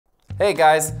Hey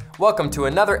guys, welcome to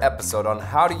another episode on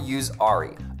how to use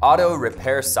ARI, auto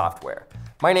repair software.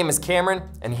 My name is Cameron,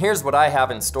 and here's what I have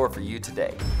in store for you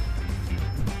today.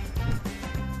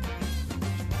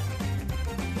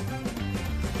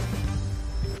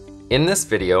 In this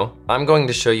video, I'm going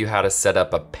to show you how to set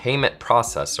up a payment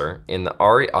processor in the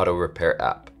ARI Auto Repair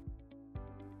app.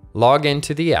 Log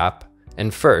into the app,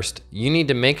 and first, you need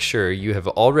to make sure you have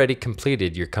already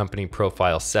completed your company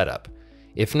profile setup.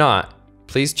 If not,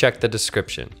 please check the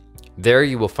description. There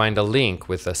you will find a link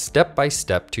with a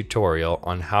step-by-step tutorial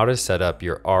on how to set up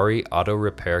your ARI Auto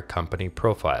Repair company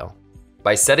profile.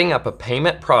 By setting up a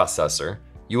payment processor,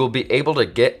 you will be able to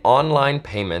get online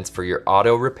payments for your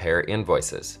auto repair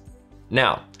invoices.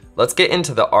 Now, let's get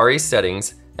into the ARI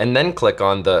settings and then click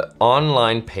on the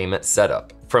Online Payment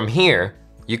Setup. From here,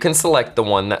 you can select the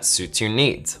one that suits your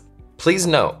needs. Please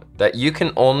note that you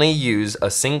can only use a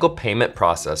single payment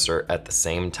processor at the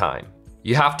same time.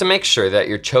 You have to make sure that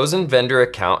your chosen vendor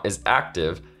account is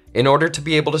active in order to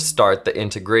be able to start the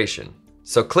integration.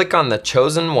 So click on the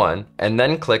chosen one and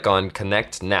then click on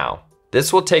Connect Now.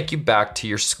 This will take you back to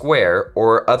your Square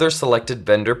or other selected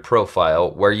vendor profile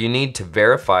where you need to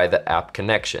verify the app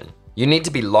connection. You need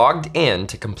to be logged in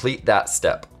to complete that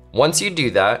step. Once you do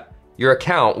that, your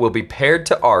account will be paired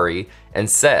to ARI and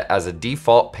set as a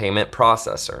default payment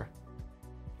processor.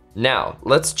 Now,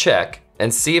 let's check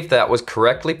and see if that was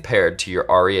correctly paired to your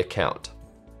ARI account.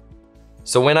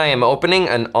 So when I am opening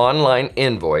an online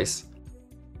invoice,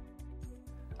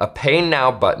 a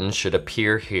PayNow button should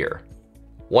appear here.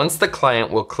 Once the client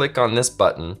will click on this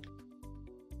button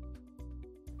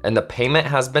and the payment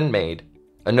has been made,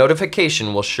 a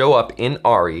notification will show up in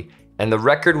ARI and the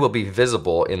record will be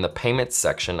visible in the payments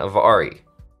section of ARI.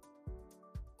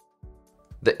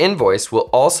 The invoice will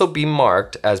also be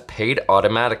marked as paid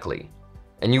automatically,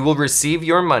 and you will receive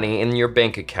your money in your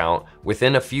bank account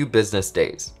within a few business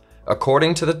days,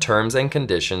 according to the terms and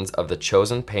conditions of the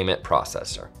chosen payment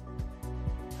processor.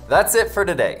 That's it for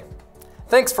today.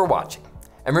 Thanks for watching.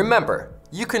 And remember,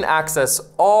 you can access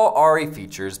all ARI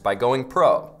features by going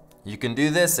pro. You can do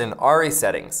this in ARI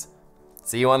settings.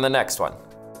 See you on the next one.